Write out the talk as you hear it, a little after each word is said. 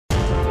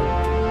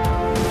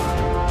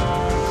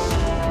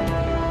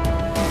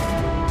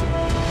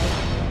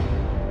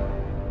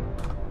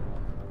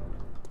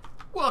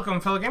Welcome,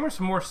 fellow gamers,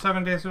 to more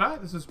 7 Days to Die.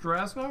 This is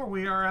Draznar.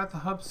 We are at the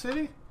Hub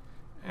City,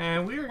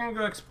 and we are going to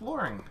go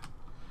exploring.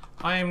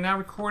 I am now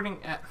recording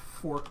at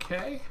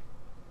 4K,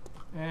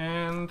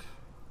 and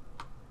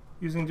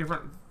using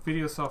different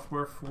video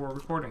software for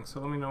recording, so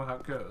let me know how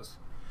it goes.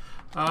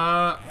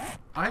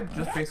 I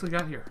just basically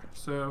got here,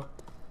 so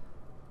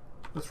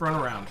let's run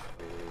around.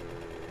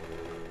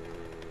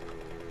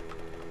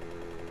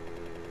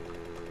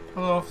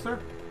 Hello, officer.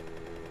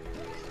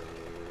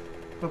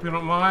 Hope you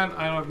don't mind.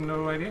 I have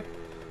no idea.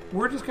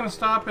 We're just going to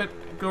stop at,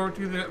 go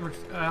to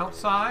the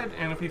outside,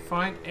 and if we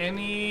find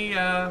any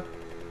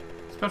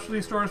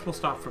specialty stores, we'll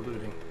stop for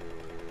looting.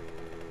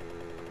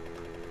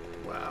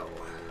 Wow.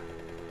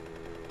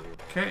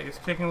 Okay, it's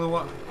taking a little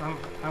while.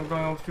 I'm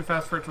going almost too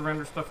fast for it to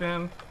render stuff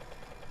in.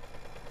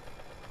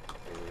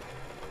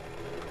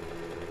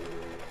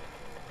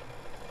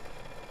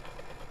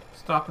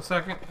 Stop a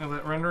second and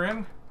let it render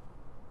in.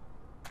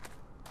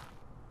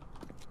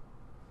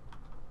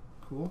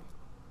 Cool.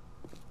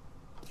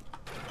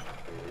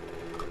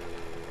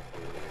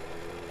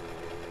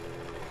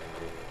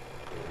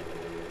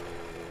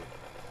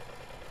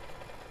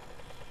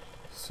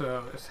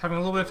 So, it's having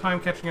a little bit of time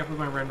catching up with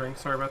my rendering.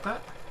 Sorry about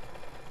that.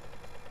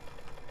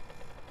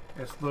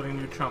 It's loading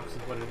new chunks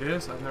is what it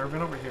is. I've never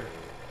been over here.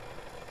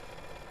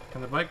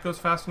 And the bike goes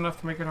fast enough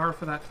to make it hard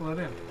for that to load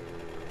in.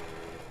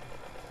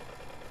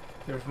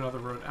 There's another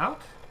road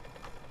out.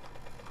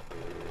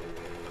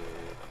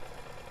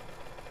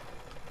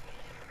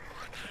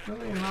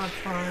 Really not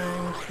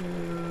trying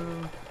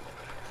to...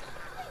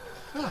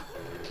 Ah.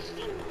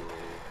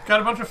 Got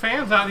a bunch of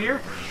fans out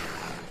here.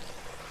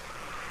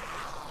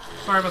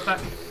 Sorry about that.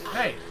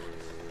 Hey!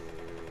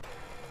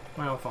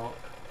 My own fault.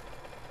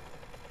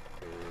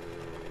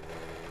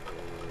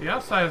 The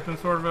outside has been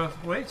sort of a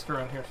waste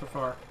around here so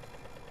far.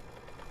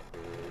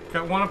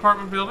 Got one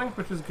apartment building,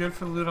 which is good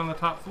for the loot on the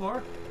top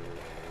floor.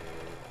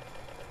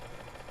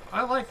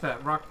 I like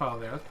that rock pile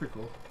there. That's pretty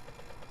cool.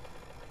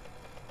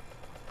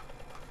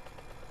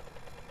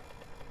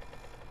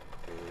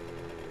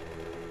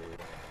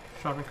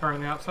 Shopping cart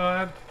on the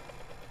outside.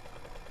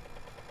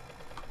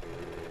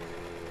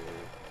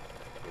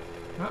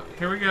 Oh,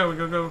 here we go. We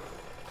go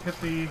hit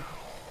the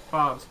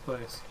Bob's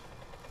place.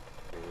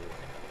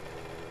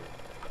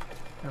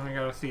 And we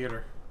got a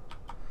theater.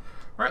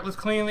 Alright, let's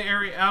clean the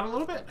area out a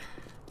little bit.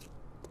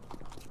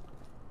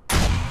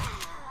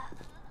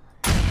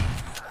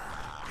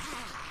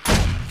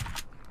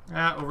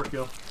 Ah,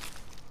 overkill.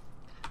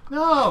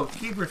 No!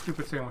 Keep your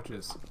stupid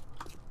sandwiches.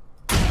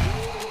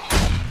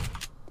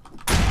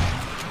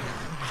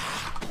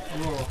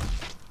 Whoa.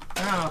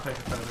 I'll take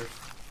the feathers.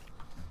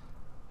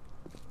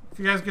 If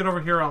you guys get over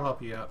here, I'll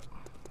help you out.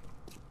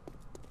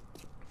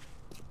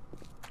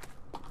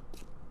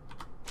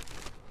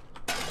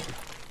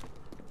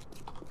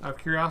 Out of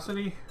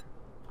curiosity.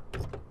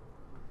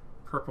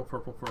 Purple,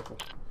 purple, purple.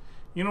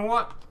 You know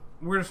what?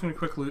 We're just gonna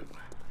quick loot.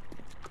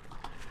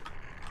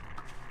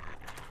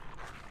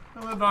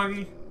 Hello,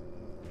 doggy.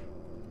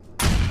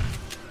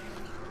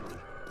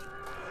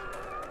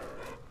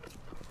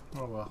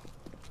 Oh well.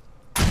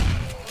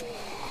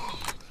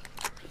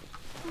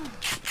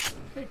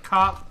 Hey,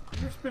 cop.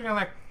 You're spitting on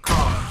that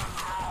car.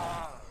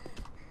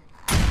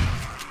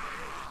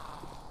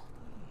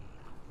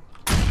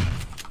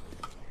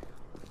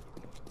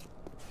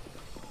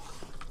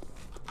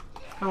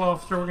 Hello,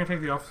 officer. We're gonna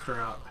take the officer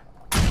out.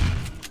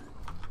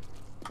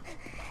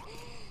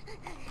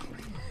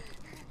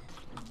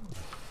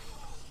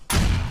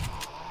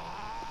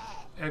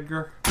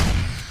 Edgar.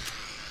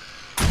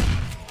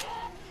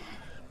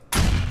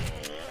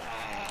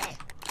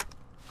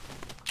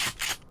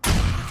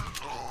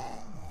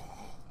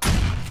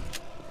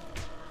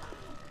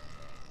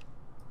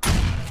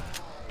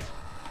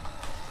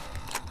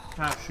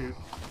 Ah, shoot.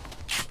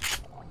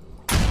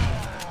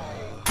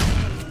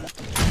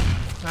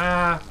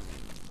 Ah.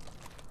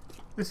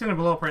 This is gonna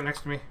blow up right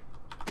next to me.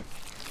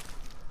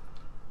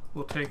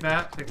 We'll take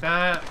that, take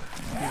that.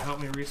 Can you help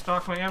me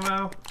restock my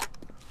ammo?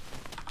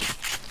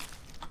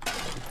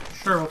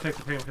 Sure, we'll take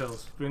the pain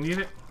pills. Do we need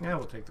it? Yeah,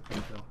 we'll take the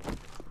pain pill.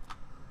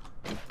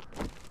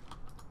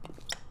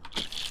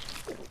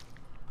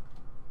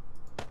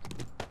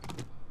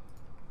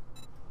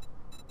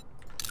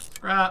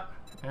 Right.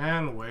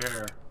 And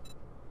where?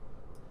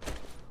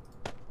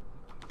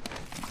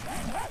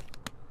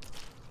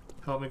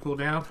 Help me cool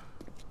down.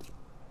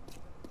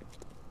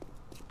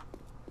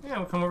 Yeah,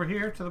 we'll come over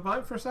here to the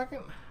bike for a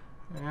second.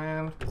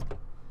 And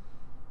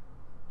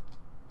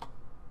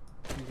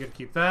you get to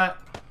keep that.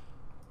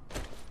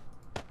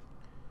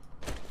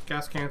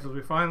 Gas cans as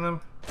we find them.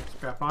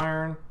 Scrap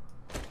iron.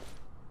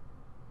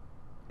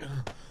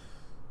 Get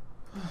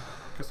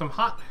some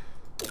hot.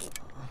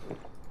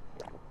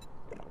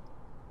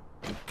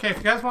 Okay, if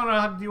you guys want to know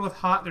how to deal with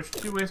hot, there's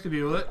two ways to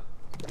deal with it.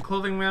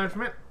 Clothing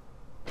management.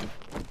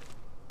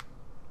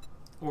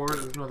 Or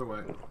there's another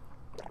way.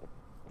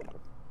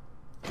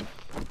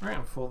 Alright,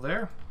 I'm full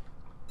there.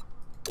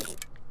 Of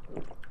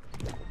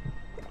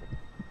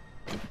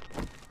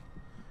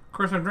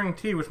course, I'm drinking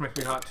tea, which makes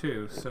me hot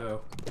too,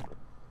 so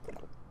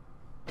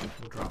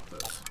we'll drop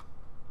this.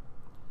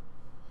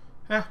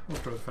 Yeah, we'll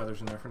throw the feathers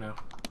in there for now.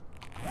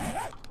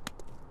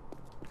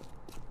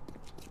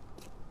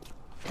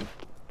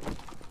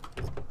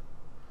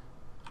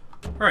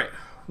 Alright,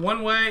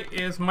 one way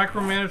is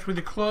micromanage with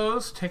your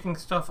clothes, taking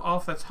stuff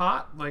off that's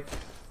hot, like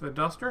the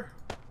duster.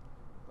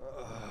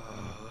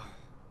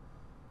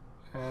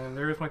 And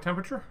there's my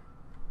temperature.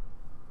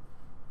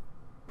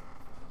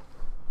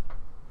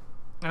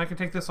 And I can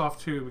take this off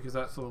too, because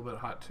that's a little bit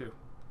hot too.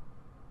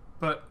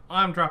 But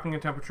I'm dropping in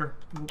temperature.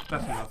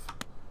 That's enough.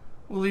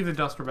 We'll leave the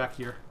duster back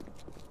here.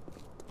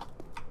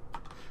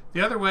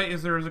 The other way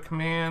is there is a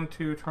command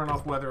to turn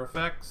off weather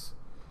effects.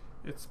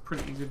 It's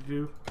pretty easy to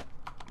do.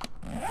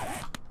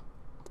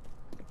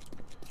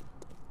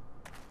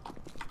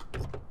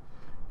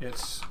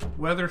 It's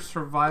weather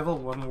survival,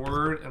 one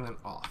word, and then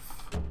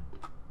off.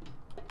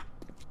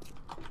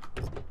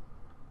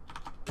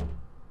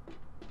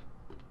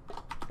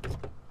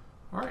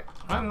 Alright,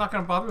 I'm not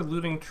going to bother with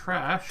looting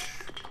trash.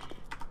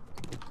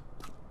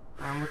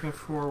 I'm looking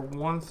for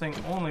one thing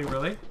only,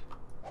 really.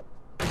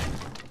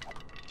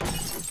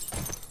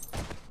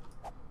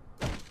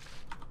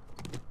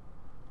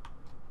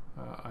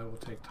 I will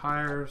take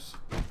tires.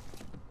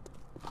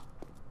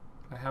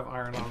 I have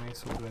iron on me,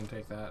 so we'll go ahead and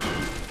take that.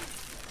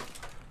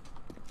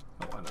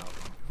 Oh, why not?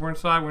 If we're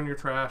inside, we're in your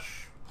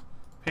trash.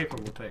 Paper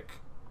we'll take.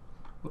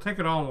 We'll take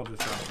it all and we'll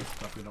just drop the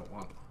stuff we don't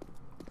want.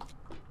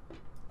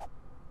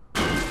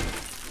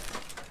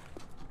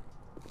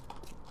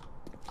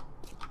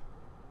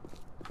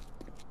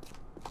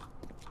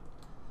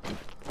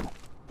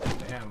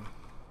 Damn.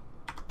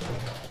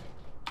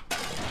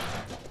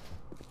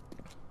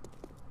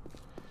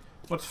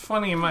 What's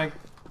funny, in my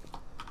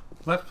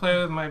Let's Play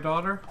with my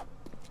daughter,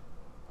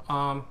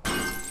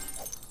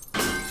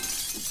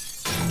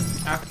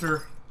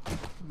 after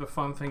the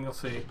fun thing you'll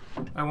see,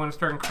 I want to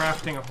start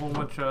crafting a whole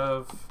bunch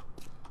of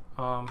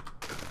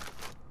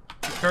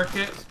repair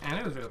kits, and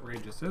it was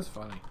outrageous. It was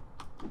funny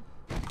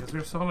because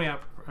there's so many. I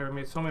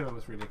made so many of them.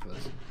 It's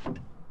ridiculous.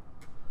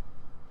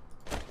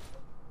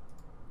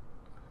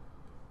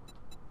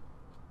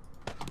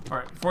 All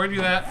right, before I do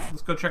that,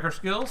 let's go check our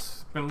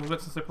skills. It's been a little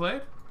bit since I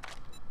played.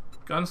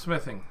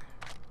 Gunsmithing,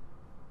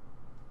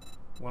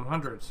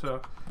 100.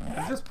 So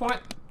at this point,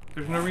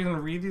 there's no reason to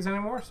read these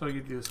anymore. So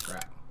you do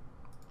scrap.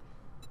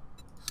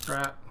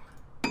 Scrap.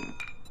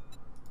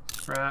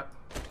 Scrap.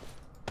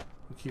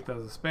 We'll keep that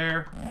as a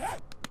spare.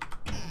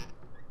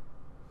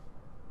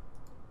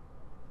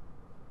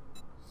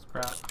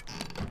 Scrap.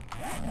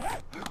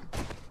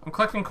 I'm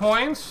collecting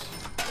coins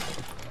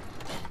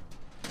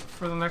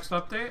for the next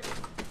update.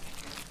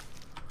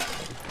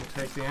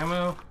 We'll take the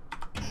ammo.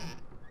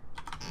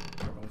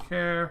 Don't really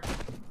care.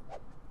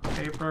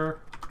 Paper.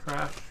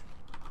 Trash.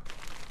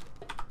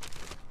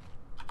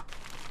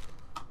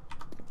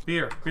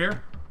 Beer.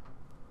 Beer.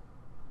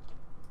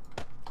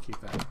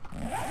 Keep that.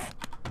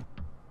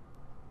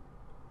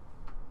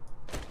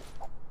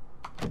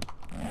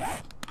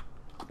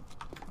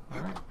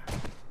 Alright.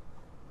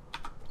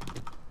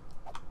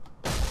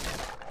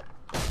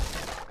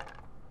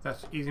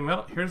 That's easy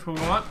metal. Here's what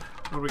we want.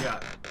 What do we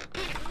got?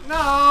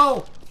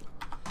 No!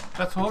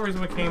 That's the whole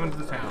reason we came into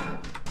the town.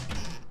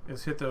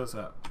 Is hit those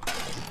up.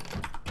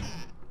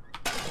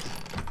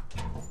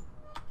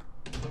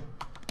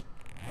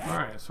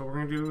 Alright, so what we're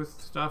going to do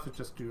with stuff is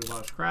just do a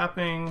lot of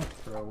scrapping,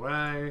 throw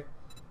away,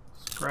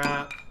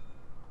 scrap,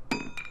 and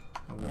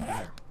go from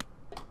there.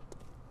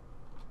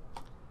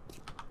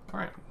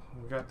 Alright,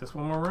 we got this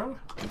one more room.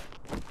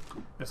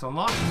 It's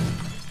unlocked.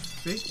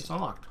 See? It's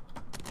unlocked.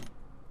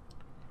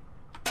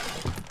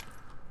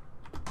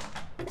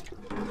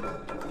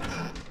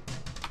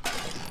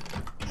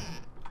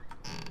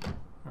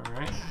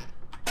 Alright.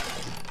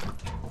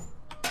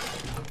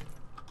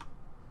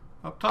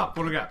 Up top,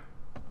 what do we got?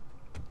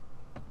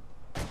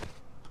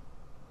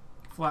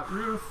 Flat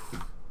roof.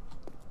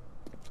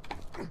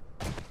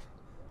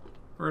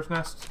 Bird's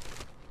nest.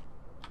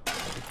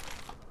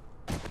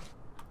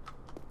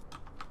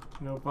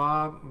 No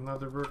Bob,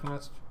 another bird's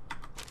nest.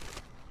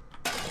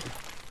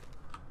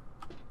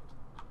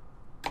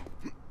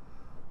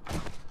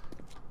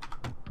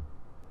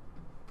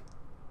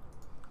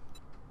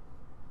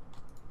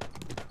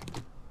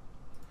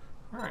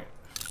 Alright,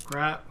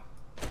 scrap.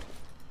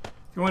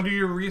 If you want to do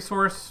your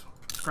resource,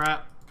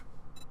 scrap.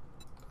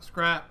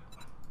 Scrap.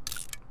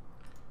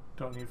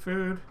 Don't need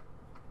food,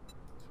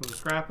 so we'll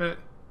scrap it.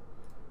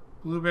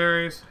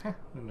 Blueberries,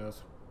 who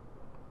knows?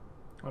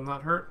 I'm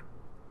not hurt.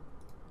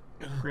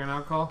 Green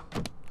alcohol.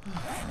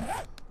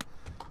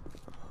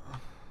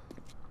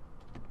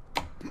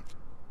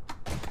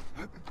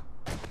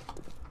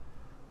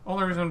 All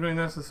the reason I'm doing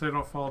this is so they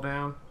don't fall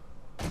down.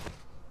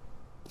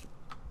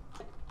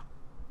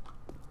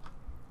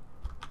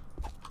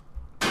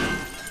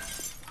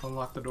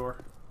 Unlock the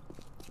door.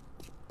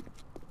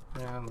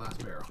 And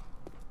last barrel.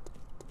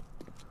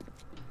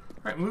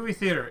 Alright, movie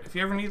theater. If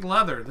you ever need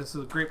leather, this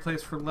is a great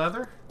place for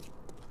leather.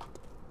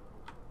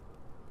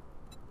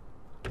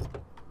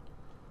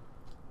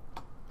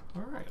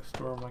 Alright,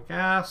 store my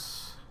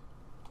gas.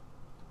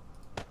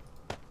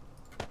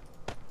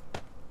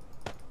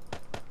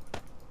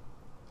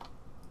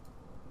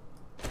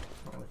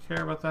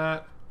 care about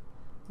that.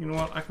 You know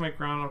what? I can make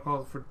ground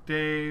alcohol for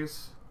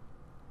days.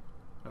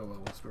 Oh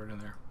well, we'll store it in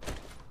there.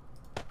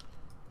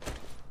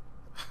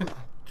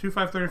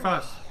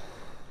 2535.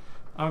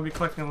 I'm gonna be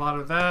collecting a lot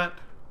of that.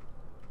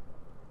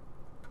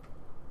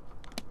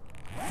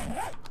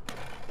 Alright.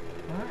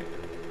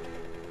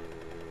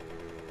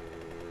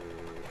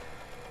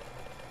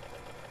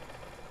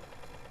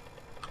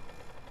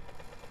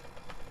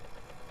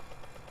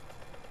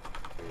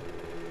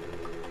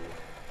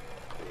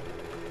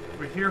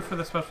 We're here for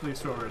the specialty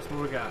stores. What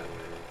do we got?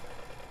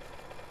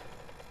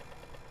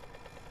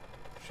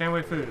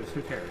 Shamway Foods.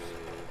 Who cares?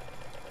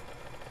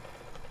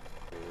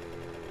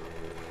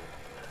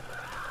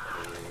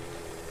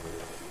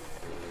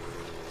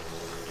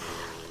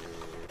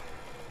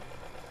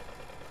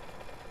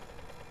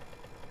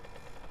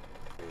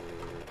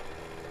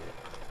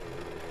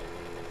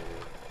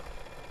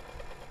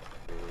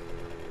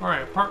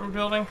 Alright, apartment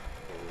building.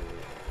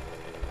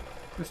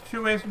 There's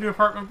two ways to do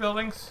apartment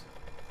buildings.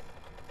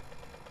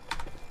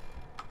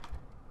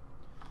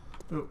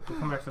 Ooh, we'll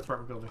come back to the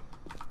apartment building.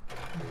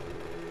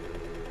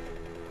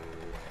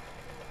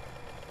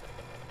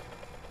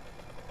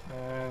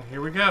 And here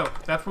we go.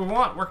 That's what we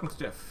want, working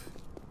stiff.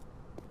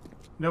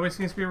 Nobody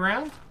seems to be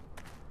around.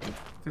 If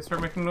they start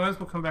making noise,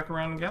 we'll come back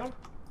around and get them.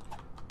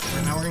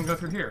 Right now we're going to go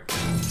through here.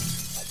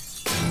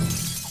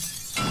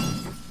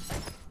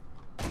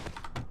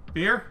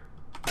 Beer?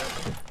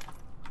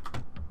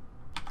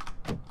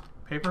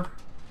 Paper?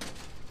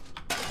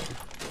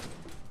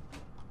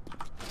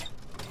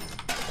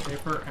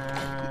 Paper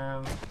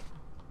and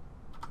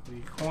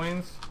the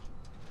coins.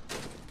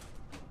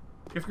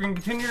 If you're going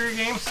to continue your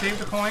game, save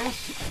the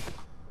coins.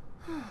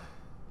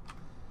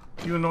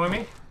 You annoy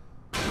me.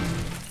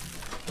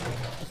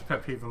 It's a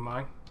pet peeve of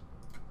mine.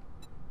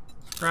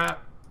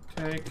 Scrap,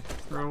 take,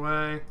 throw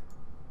away.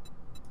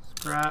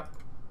 Scrap.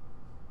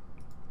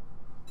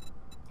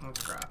 And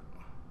scrap.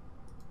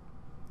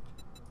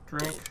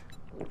 Drink.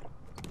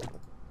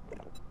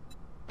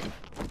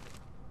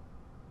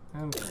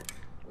 And drink.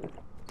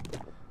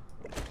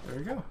 There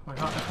you go. My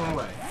hotness went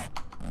away.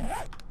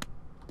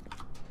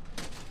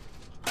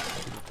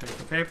 Take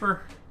the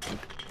paper.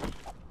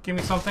 Give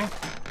me something.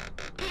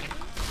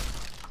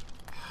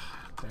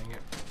 Dang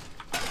it.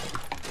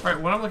 Alright,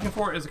 what I'm looking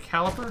for is a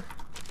caliper.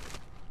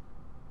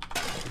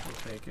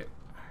 We'll take it.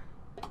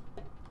 We'll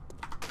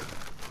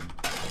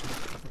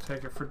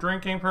take it for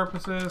drinking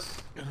purposes.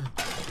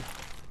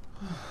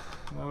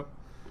 Nope.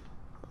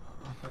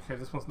 Okay,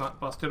 this one's not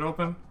busted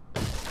open.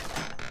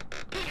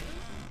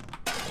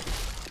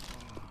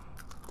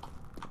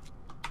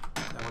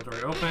 That one's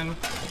already open.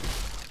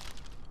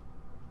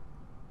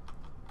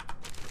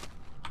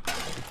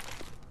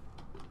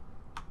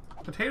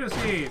 Potato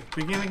seed.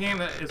 Begin the game.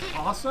 That is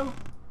awesome.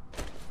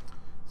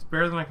 It's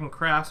better than I can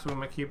craft, so I'm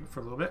going to keep it for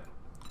a little bit.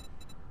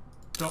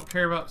 Don't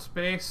care about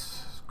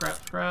space. Scrap,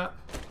 scrap.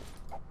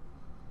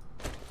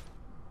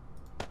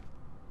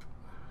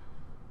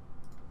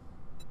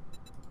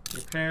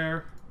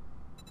 Repair.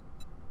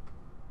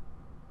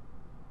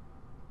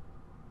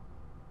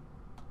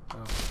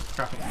 Oh,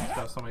 scrapping some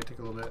stuff, so I'm going to take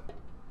a little bit.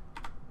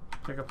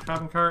 Pick up the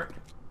shopping cart.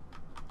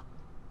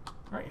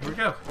 Alright, here we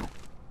go.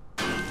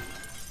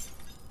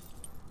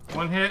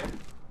 One hit.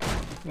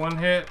 One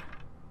hit.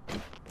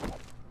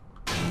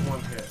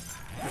 One hit.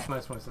 It's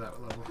nice when it's at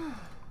that level.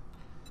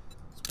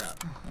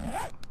 Scrap.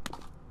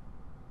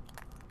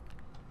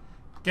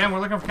 Again, we're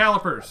looking for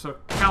calipers, so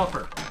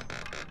caliper.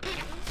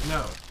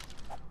 No.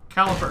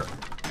 Caliper.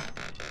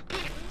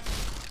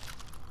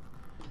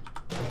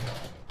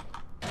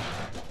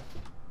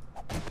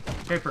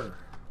 Paper.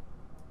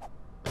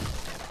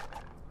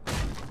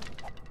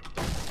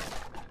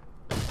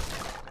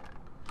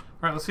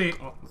 Alright, let's see.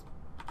 Oh,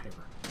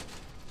 paper.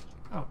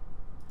 Oh.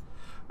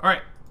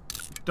 Alright.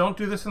 Don't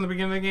do this in the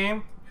beginning of the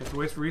game. It's a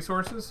waste of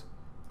resources.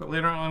 But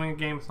later on in the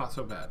game, it's not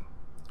so bad.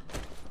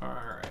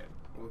 Alright.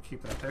 We'll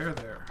keep that there.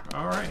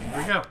 Alright, here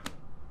we go.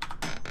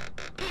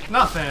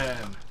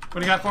 Nothing! What do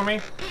you got for me?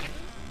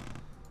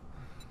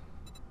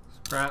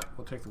 Scrap.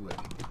 We'll take the lid.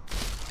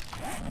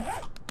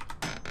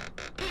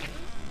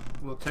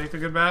 We'll take the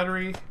good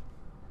battery.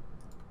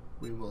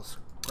 We will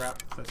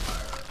scrap the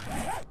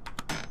tire.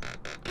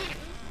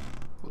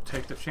 We'll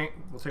take the chain.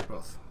 We'll take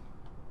both.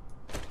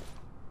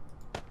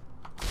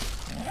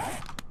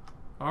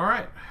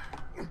 Alright.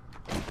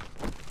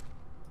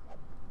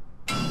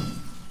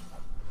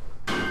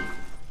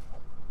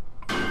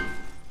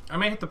 I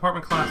may hit the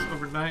apartment class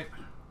overnight.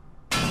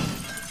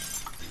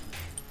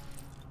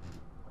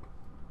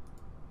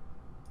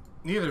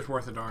 Neither's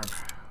worth a darn.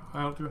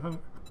 I don't do 100.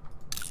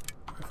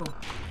 Rifle.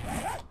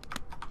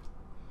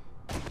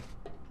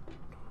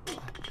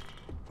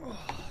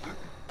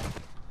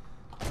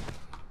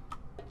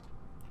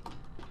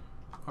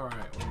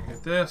 Alright, we're gonna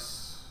get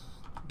this.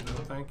 No,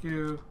 thank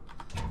you.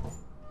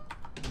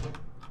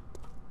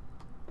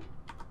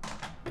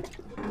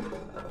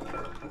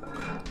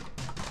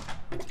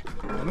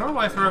 Well,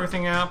 normally I throw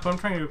everything out, but I'm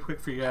trying to do it quick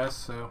for you guys,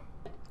 so.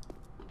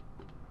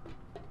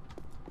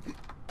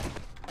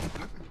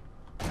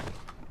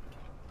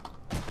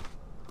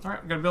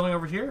 Alright, we got a building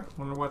over here.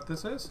 Wonder what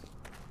this is.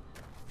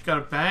 Got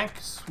a bank.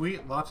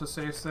 Sweet. Lots of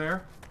safes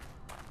there.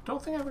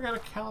 Don't think I ever got a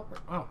caliper.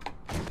 Oh.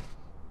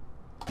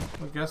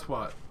 Well, guess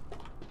what?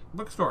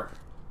 Bookstore.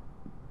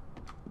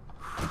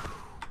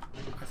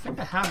 I think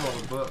I have all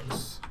the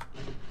books.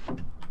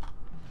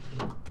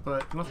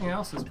 But nothing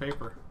else is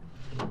paper.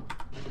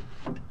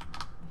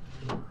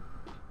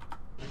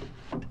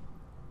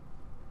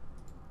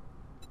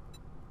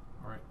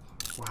 Alright.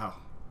 Wow.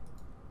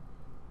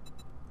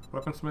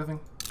 Weaponsmithing.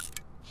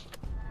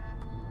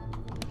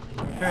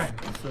 Okay,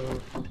 so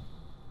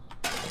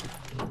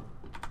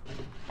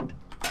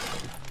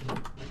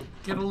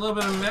get a little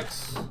bit of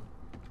mix.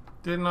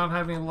 Did not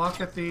have any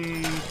luck at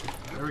the...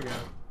 There we go.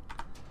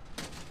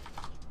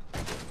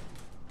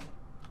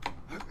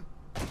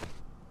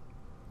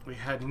 We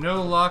had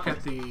no luck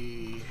at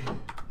the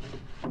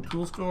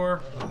tool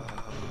store.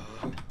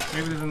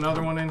 Maybe there's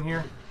another one in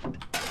here. And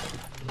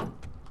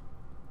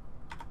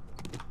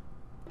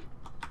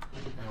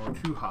we're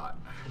too hot.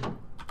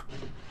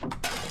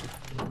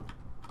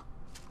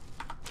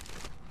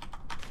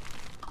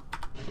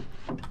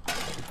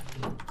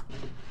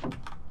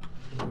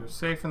 There's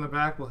safe in the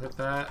back, we'll hit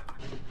that.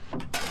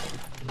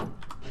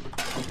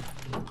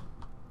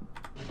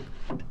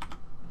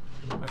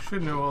 I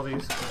should know all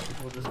these, but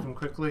we'll just do them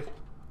quickly.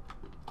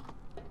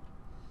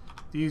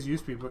 These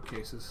used to be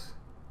bookcases.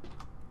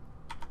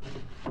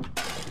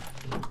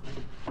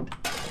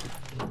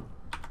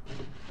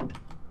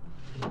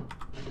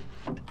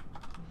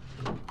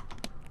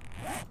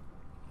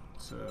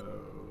 So,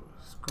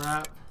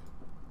 scrap.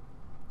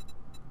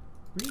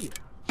 Read.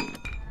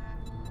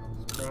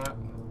 Scrap.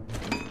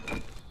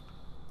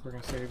 We're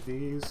going to save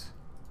these.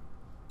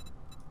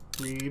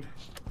 Read.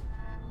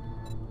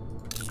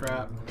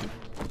 Scrap.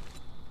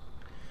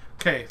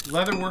 Okay,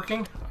 leather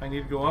working. I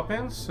need to go up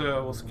in,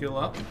 so we'll skill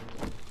up.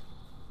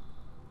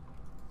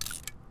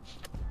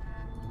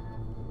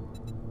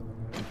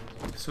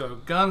 So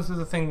guns is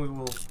the thing we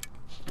will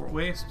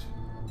waste.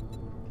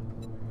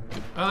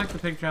 I like the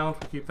pig challenge,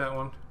 we'll keep that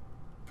one.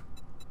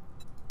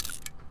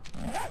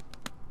 I'm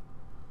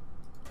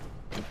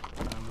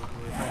not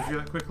really trying to do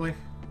that quickly.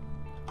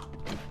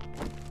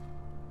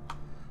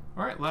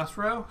 Alright, last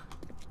row.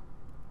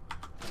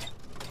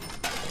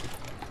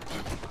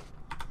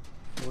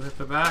 We'll hit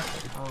the back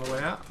on the way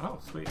out. Oh,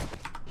 sweet.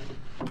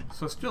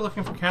 So still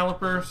looking for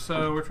Caliper,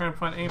 so we're trying to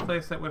find any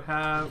place that would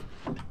have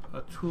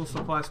a tool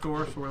supply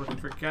store, so we're looking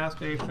for gas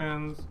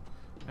stations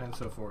and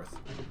so forth.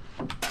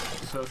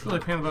 So it's really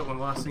a pain in the butt when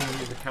the last thing you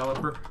need is a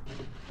Caliper.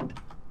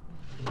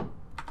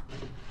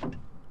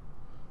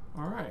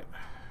 Alright.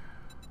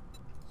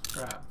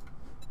 Scrap.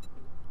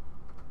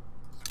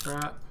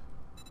 Scrap.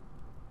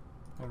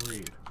 And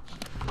read.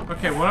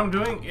 Okay, what I'm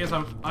doing is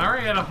I'm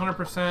already at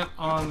 100%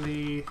 on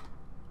the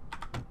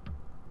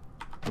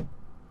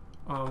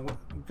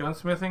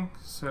gunsmithing,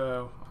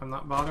 so I'm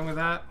not bothering with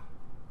that.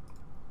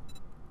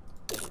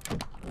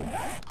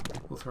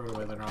 We'll throw it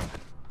away later on.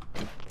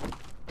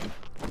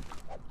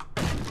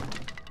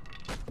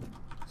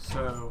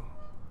 So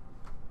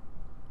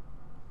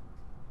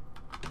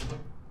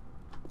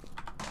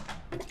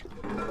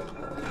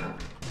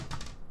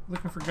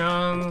looking for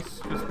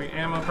guns, just for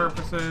ammo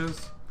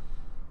purposes.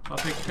 I'll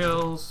take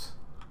pills.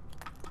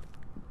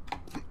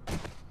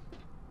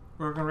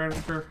 Broken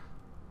register.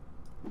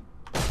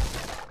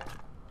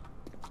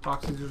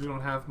 Boxes usually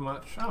don't have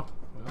much. Oh,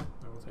 well,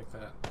 I will take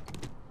that.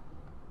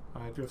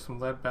 I do have some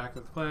lead back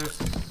at the place.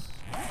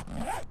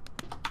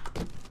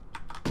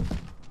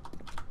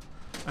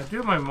 I do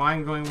have my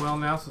mine going well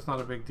now, so it's not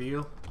a big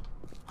deal.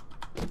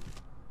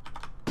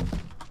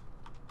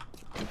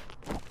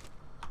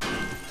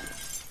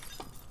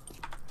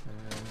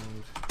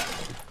 And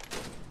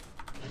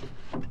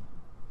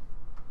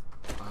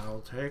I'll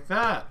take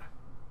that.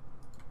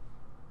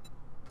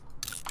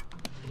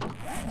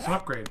 It's an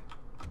upgrade.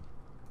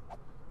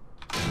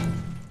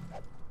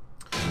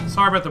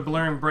 Sorry about the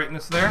blurring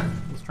brightness there.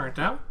 Let's turn it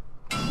down.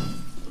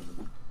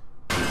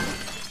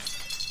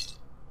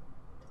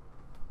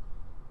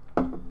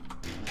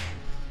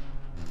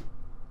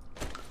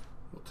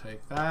 We'll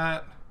take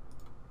that.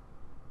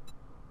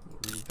 We'll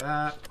read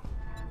that.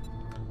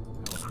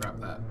 And we'll scrap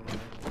that.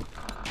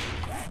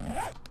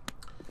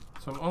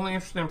 So I'm only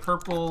interested in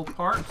purple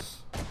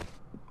parts.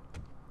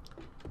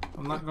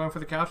 I'm not going for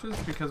the couches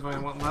because if I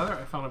want leather,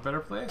 I found a better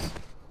place.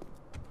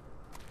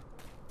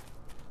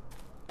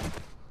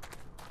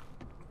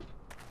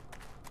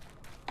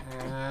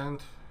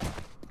 And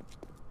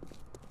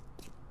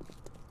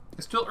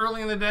it's still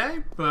early in the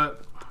day,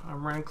 but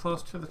I'm running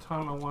close to the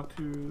time I want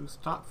to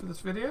stop for this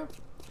video.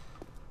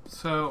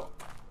 So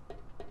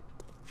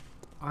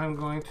I'm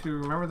going to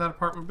remember that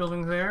apartment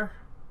building there.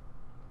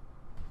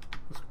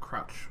 Let's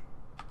crouch.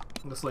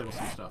 Let's label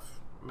some stuff.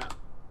 Map.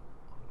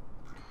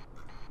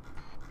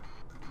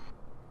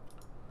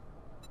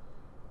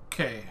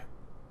 Okay,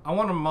 I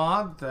want a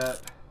mod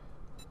that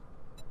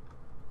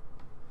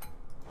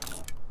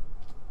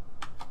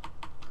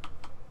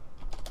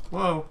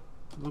whoa,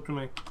 look at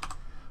me.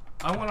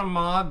 I want a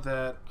mod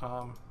that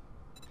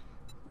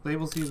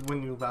labels these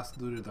when you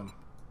last looted them.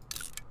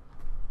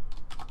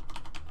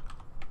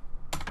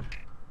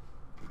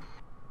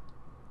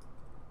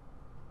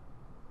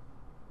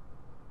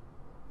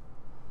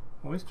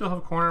 Well, we still have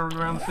a corner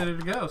around the city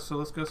to go, so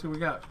let's go see what we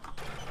got.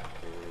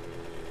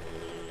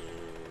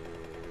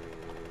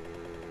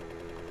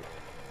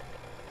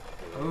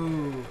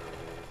 Oh.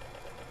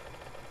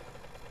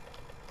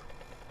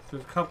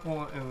 There's a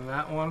couple in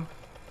that one.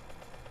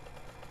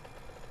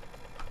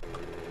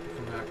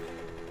 Come back.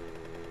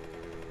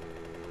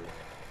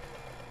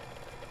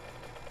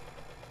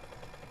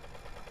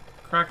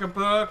 Crack a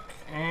book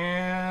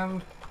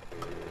and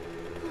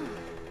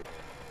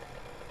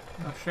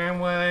a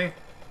Shamway.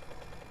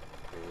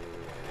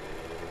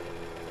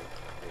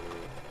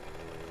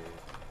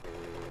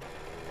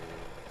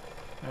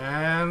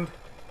 And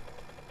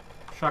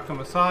Shaka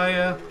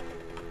Messiah.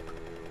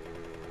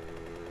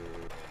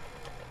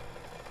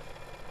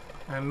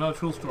 And no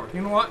tool store.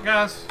 You know what,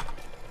 guys?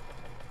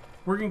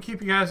 We're going to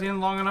keep you guys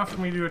in long enough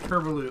for me to do a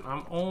turbo loot.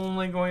 I'm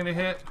only going to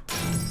hit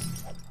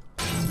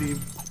the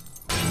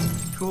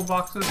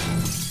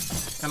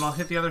toolboxes, and I'll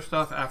hit the other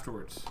stuff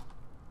afterwards.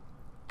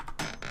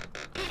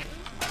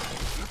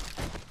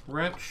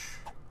 Wrench.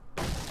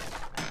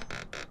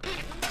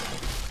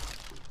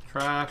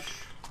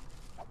 Trash.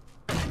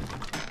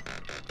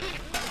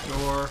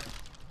 Door.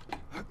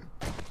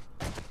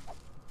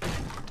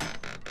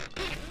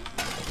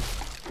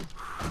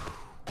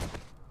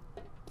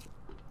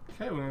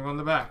 Okay, we're gonna go in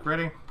the back.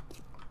 Ready?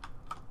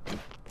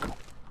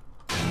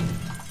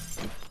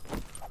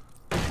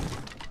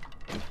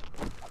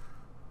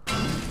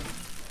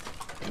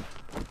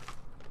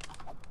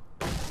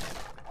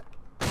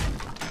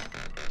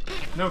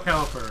 No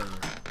caliper.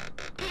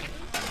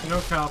 No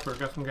caliper.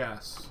 Got some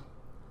gas.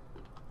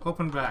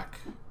 Open back.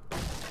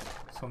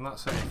 So I'm not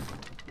safe.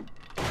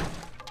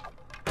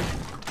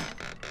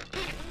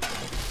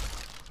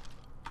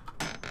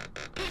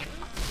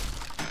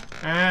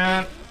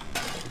 And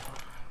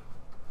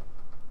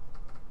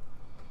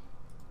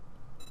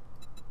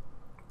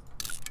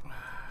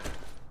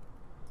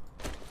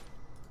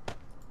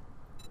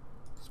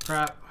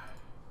scrap.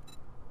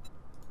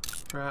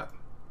 Scrap.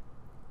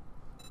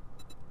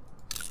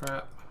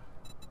 Scrap.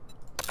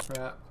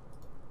 Scrap.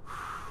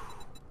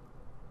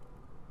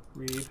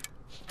 Read.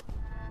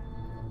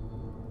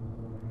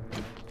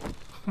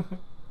 I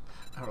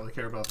don't really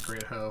care about the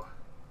great hoe.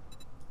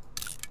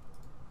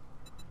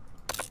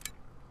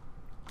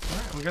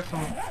 Alright, we got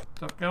some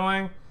stuff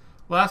going.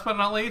 Last but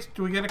not least,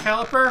 do we get a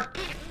caliper?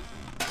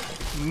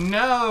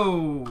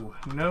 No!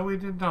 No, we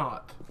did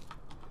not.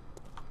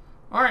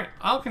 Alright,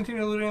 I'll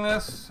continue looting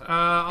this.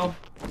 I'll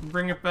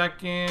bring it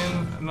back in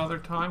another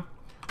time.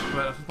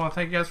 But I just want to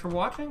thank you guys for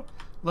watching.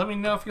 Let me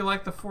know if you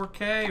like the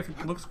 4K, if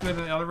it looks good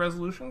in the other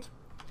resolutions.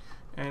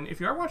 And if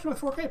you are watching with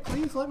 4K,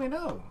 please let me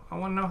know. I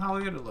want to know how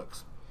good it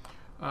looks.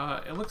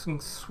 It looks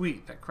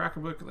sweet. That Cracker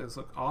book looks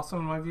awesome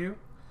in my view.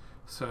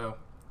 So,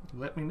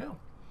 let me know.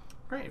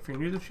 Great. If you're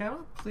new to the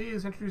channel,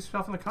 please introduce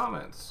yourself in the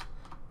comments.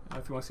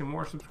 If you want to see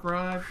more,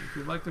 subscribe. If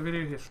you like the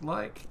video, hit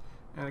like.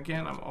 And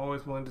again, I'm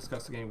always willing to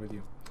discuss the game with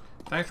you.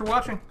 Thanks for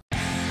watching.